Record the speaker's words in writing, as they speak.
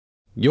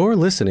You're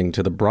listening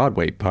to the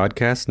Broadway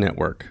Podcast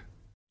Network.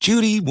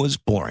 Judy was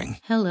boring.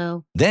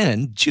 Hello.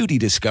 Then Judy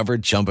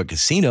discovered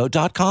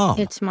ChumbaCasino.com.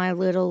 It's my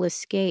little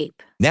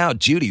escape. Now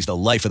Judy's the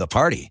life of the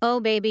party. Oh,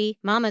 baby,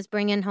 mama's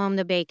bringing home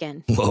the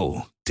bacon.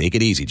 Whoa, take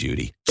it easy,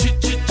 Judy.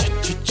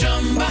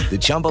 The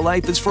Chumba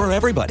life is for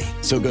everybody.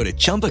 So go to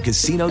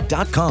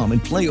ChumbaCasino.com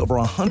and play over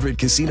 100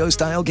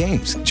 casino-style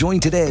games. Join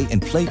today and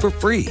play for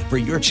free for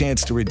your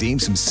chance to redeem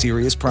some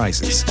serious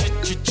prizes.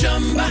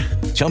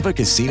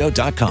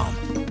 ChumbaCasino.com.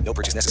 No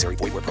purchase necessary.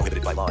 Void where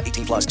prohibited by law.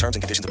 18 plus terms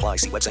and conditions apply.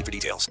 See website for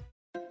details.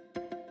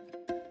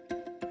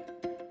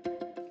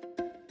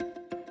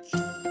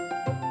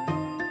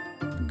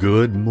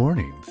 Good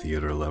morning,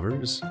 theater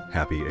lovers.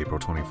 Happy April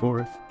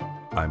 24th.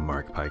 I'm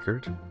Mark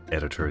Pikert,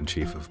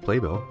 Editor-in-Chief of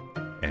Playbill,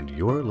 and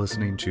you're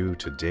listening to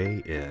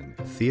Today in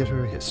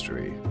Theater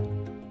History.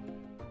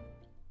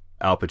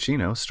 Al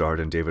Pacino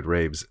starred in David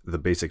Rabe's The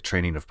Basic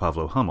Training of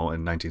Pavlo Hummel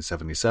in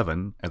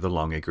 1977 at the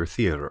Longacre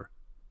Theater,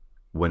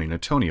 winning a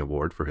Tony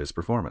Award for his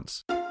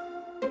performance.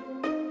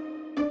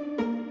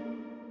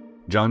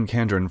 John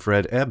Kander and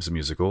Fred Ebb's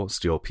musical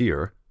Steel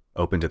Pier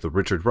opened at the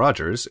Richard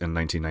Rodgers in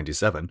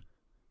 1997,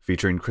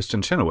 featuring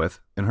Kristen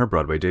Chenoweth in her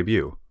Broadway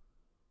debut.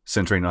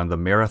 Centering on the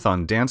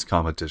marathon dance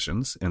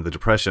competitions in the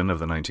Depression of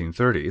the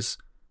 1930s,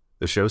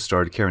 the show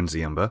starred Karen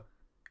Ziemba,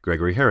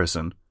 Gregory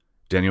Harrison,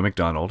 Daniel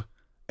McDonald,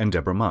 and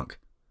Deborah Monk.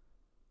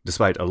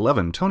 Despite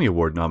 11 Tony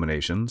Award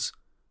nominations,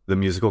 the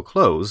musical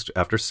closed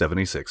after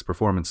 76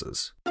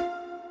 performances.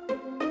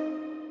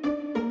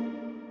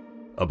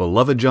 A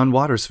beloved John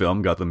Waters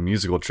film got the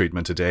musical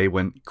treatment today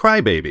when Cry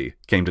Baby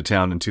came to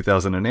town in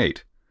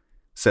 2008.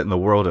 Set in the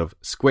world of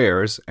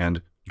squares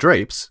and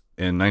drapes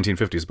in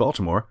 1950s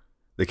Baltimore,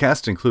 the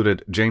cast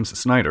included James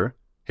Snyder,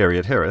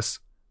 Harriet Harris,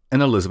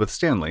 and Elizabeth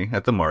Stanley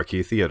at the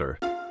Marquis Theater.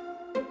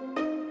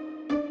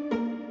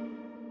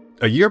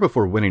 A year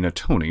before winning a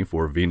Tony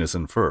for Venus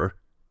in Fur,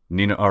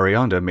 Nina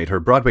Arianda made her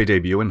Broadway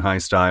debut in High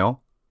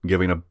Style,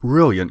 giving a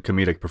brilliant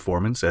comedic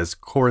performance as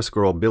chorus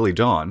girl Billy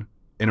Dawn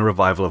in a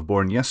revival of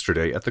Born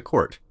Yesterday at the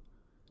Court.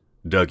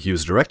 Doug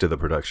Hughes directed the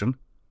production,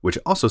 which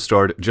also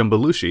starred Jim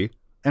Belushi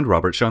and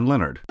Robert Sean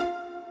Leonard.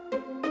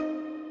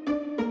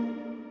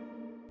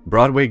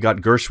 Broadway got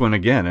Gershwin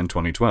again in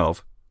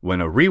 2012, when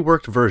a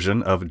reworked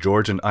version of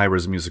George and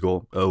Ira's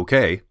musical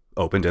OK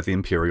opened at the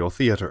Imperial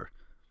Theater.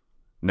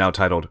 Now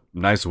titled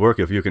Nice Work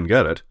If You Can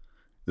Get It,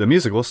 the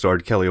musical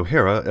starred Kelly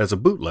O'Hara as a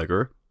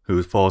bootlegger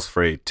who falls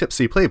for a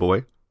tipsy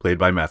playboy played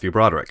by Matthew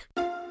Broderick.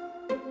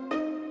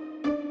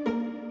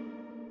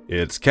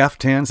 It's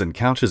Caftans and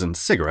Couches and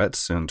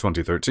Cigarettes in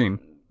 2013,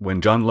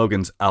 when John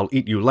Logan's I'll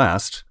Eat You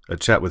Last, a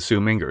chat with Sue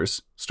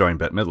Mingers, starring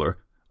Bette Midler,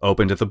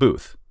 opened at the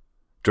Booth.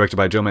 Directed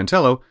by Joe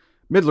Mantello,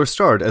 Midler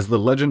starred as the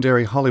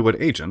legendary Hollywood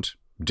agent,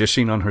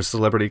 dishing on her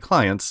celebrity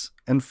clients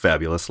and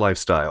fabulous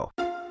lifestyle.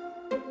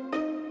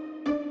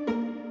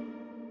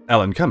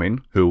 Alan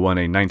Cumming, who won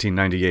a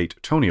 1998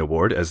 Tony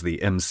Award as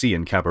the MC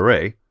in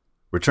Cabaret,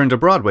 returned to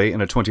Broadway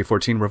in a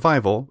 2014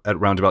 revival at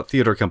Roundabout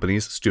Theatre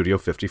Company's Studio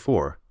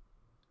 54.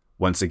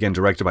 Once again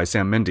directed by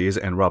Sam Mendes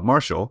and Rob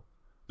Marshall,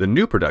 the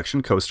new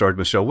production co-starred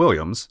Michelle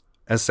Williams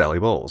as Sally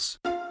Bowles.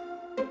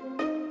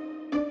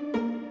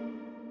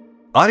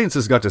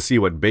 Audiences got to see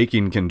what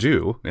baking can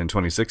do in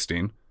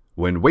 2016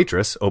 when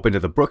Waitress opened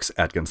at the Brooks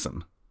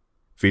Atkinson.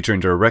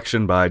 Featuring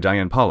direction by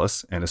Diane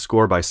Paulus and a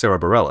score by Sarah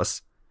Bareilles,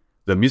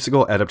 the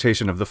musical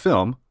adaptation of the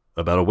film,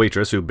 about a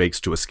waitress who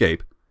bakes to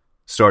escape,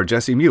 starred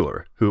Jessie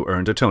Mueller, who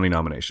earned a Tony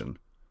nomination.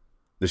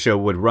 The show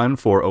would run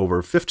for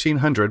over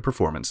 1,500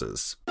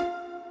 performances.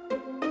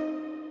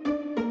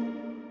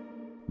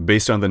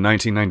 Based on the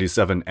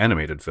 1997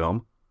 animated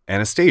film,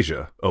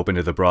 Anastasia opened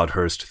at the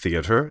Broadhurst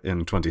Theater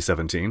in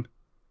 2017.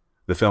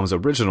 The film's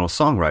original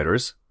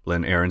songwriters,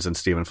 Lynn Ahrens and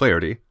Stephen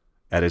Flaherty,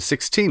 added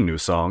 16 new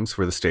songs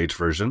for the stage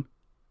version,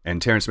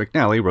 and Terrence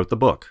McNally wrote the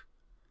book.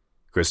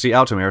 Christy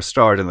Altomare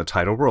starred in the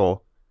title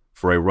role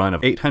for a run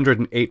of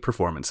 808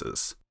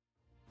 performances.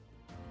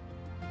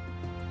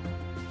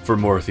 For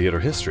more theater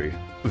history,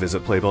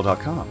 visit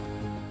Playbill.com.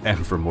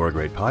 And for more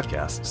great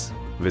podcasts,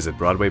 visit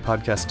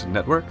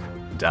BroadwayPodcastNetwork.com.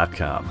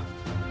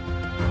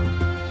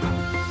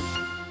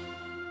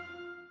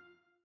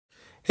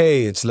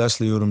 Hey, it's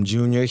Leslie Odom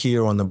Jr.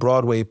 here on the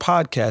Broadway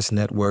Podcast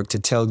Network to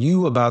tell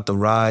you about the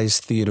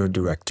Rise Theater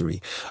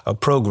Directory, a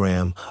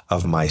program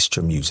of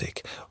Maestro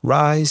Music.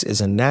 Rise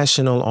is a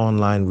national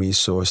online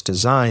resource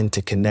designed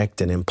to connect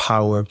and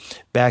empower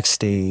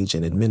backstage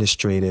and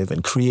administrative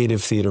and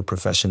creative theater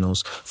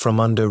professionals from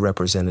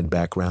underrepresented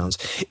backgrounds.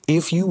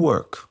 If you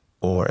work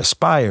or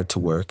aspire to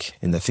work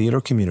in the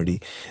theater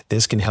community,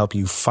 this can help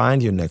you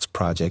find your next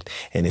project.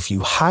 And if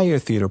you hire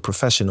theater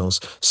professionals,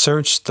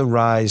 search the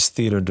Rise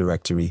Theater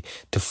Directory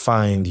to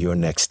find your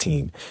next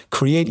team.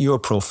 Create your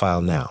profile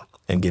now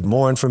and get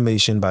more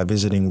information by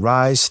visiting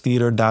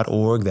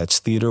risetheater.org. That's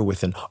theater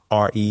with an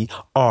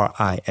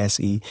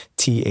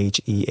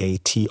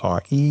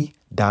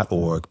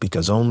RERISETHEATRE.org,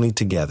 because only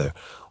together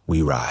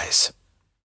we rise.